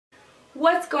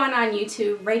What's going on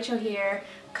YouTube? Rachel here,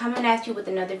 coming at you with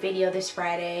another video this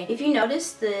Friday. If you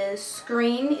notice, the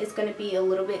screen is going to be a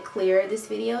little bit clearer this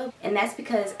video, and that's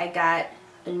because I got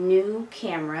a new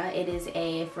camera. It is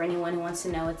for anyone who wants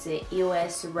to know, it's a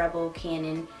EOS Rebel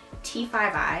Canon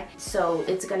T5i. So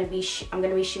it's going to be, I'm going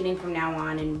to be shooting from now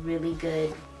on in really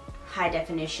good high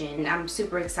definition. I'm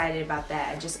super excited about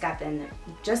that. I just got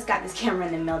this camera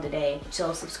in the mail today.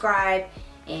 So subscribe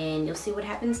and you'll see what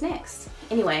happens next.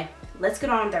 Anyway, let's get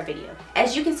on with our video.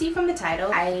 As you can see from the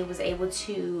title, I was able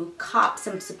to cop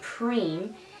some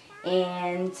Supreme,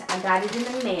 and I got it in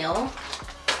the mail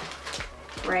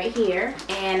right here,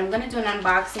 and I'm gonna do an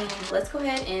unboxing. Let's go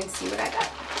ahead and see what I got.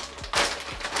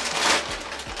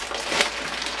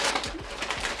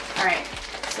 All right,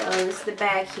 so this is the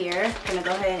bag here. I'm gonna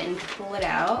go ahead and pull it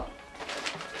out.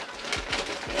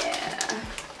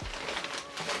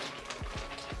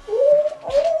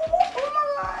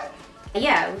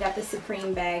 Yeah, we got the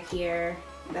Supreme bag here.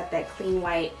 Got that clean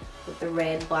white with the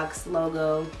red box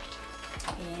logo.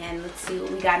 And let's see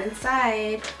what we got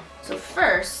inside. So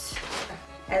first,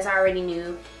 as I already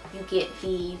knew, you get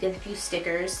a few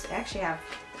stickers. I actually have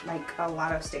like a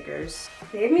lot of stickers.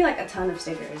 They gave me like a ton of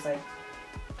stickers, like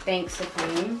thanks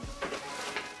Supreme.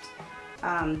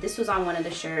 This was on one of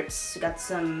the shirts. We got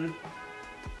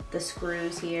the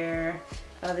screws here.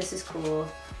 Oh, this is cool.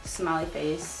 Smiley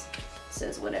face.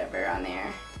 Says whatever on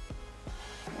there.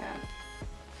 Yeah.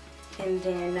 And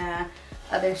then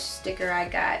other sticker I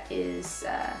got is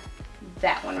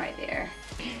that one right there.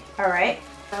 Alright,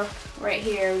 so right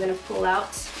here I'm gonna pull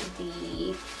out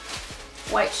the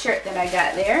white shirt that I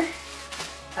got there.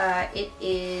 It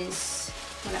is,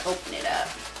 I'm gonna open it up.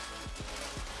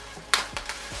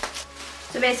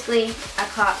 So basically I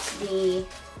copped the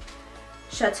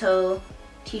Chateau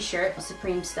t-shirt.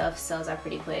 Supreme stuff sells out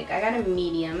pretty quick. I got a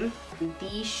medium.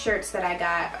 These shirts that I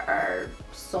got are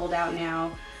sold out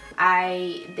now.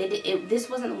 This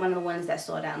wasn't one of the ones that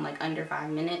sold out in like under 5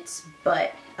 minutes,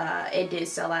 but it did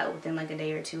sell out within like a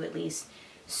day or two at least.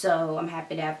 So I'm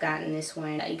happy to have gotten this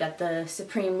one. You got the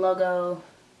Supreme logo,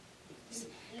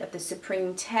 got the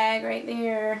Supreme tag right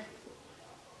there,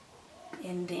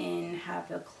 and then have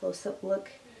a close-up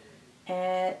look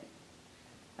at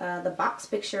the box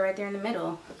picture right there in the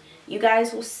middle. You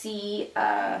guys will see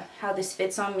how this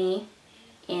fits on me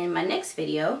in my next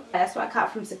video. That's what I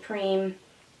caught from Supreme.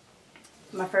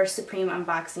 My first Supreme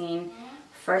unboxing,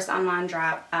 first online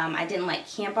drop. I didn't like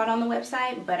camp out on the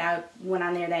website, but I went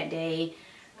on there that day,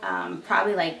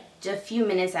 probably like just a few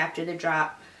minutes after the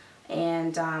drop,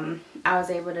 and I was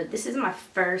able to. This is my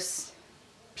first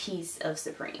piece of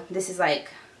Supreme. This is like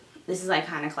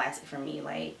kind of classic for me.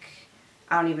 Like,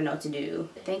 I don't even know what to do.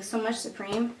 Thanks so much,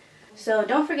 Supreme. So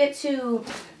don't forget to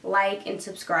like and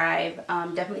subscribe.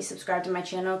 Definitely subscribe to my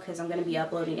channel because I'm going to be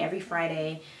uploading every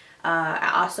Friday.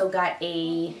 I also got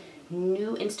a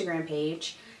new Instagram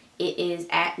page. It is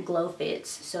at GlowFits.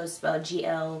 So it's spelled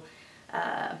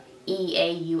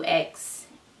GLEAUXFITS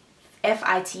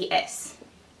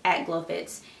at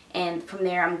GlowFits. And from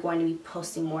there I'm going to be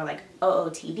posting more like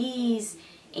OOTDs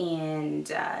and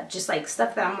just like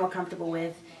stuff that I'm more comfortable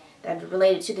with, that's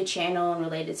related to the channel and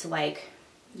related to, like,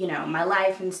 you know, my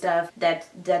life and stuff.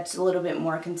 That's a little bit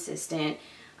more consistent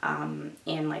and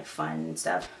like fun and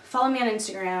stuff. Follow me on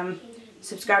Instagram,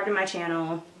 subscribe to my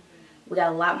channel. We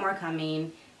got a lot more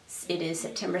coming. It is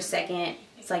September 2nd.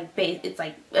 It's like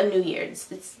a new year.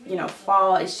 It's you know,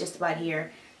 fall is just about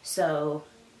here. So,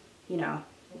 you know,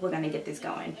 we're gonna get this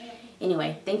going.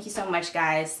 Anyway, thank you so much,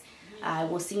 guys.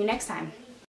 We'll see you next time.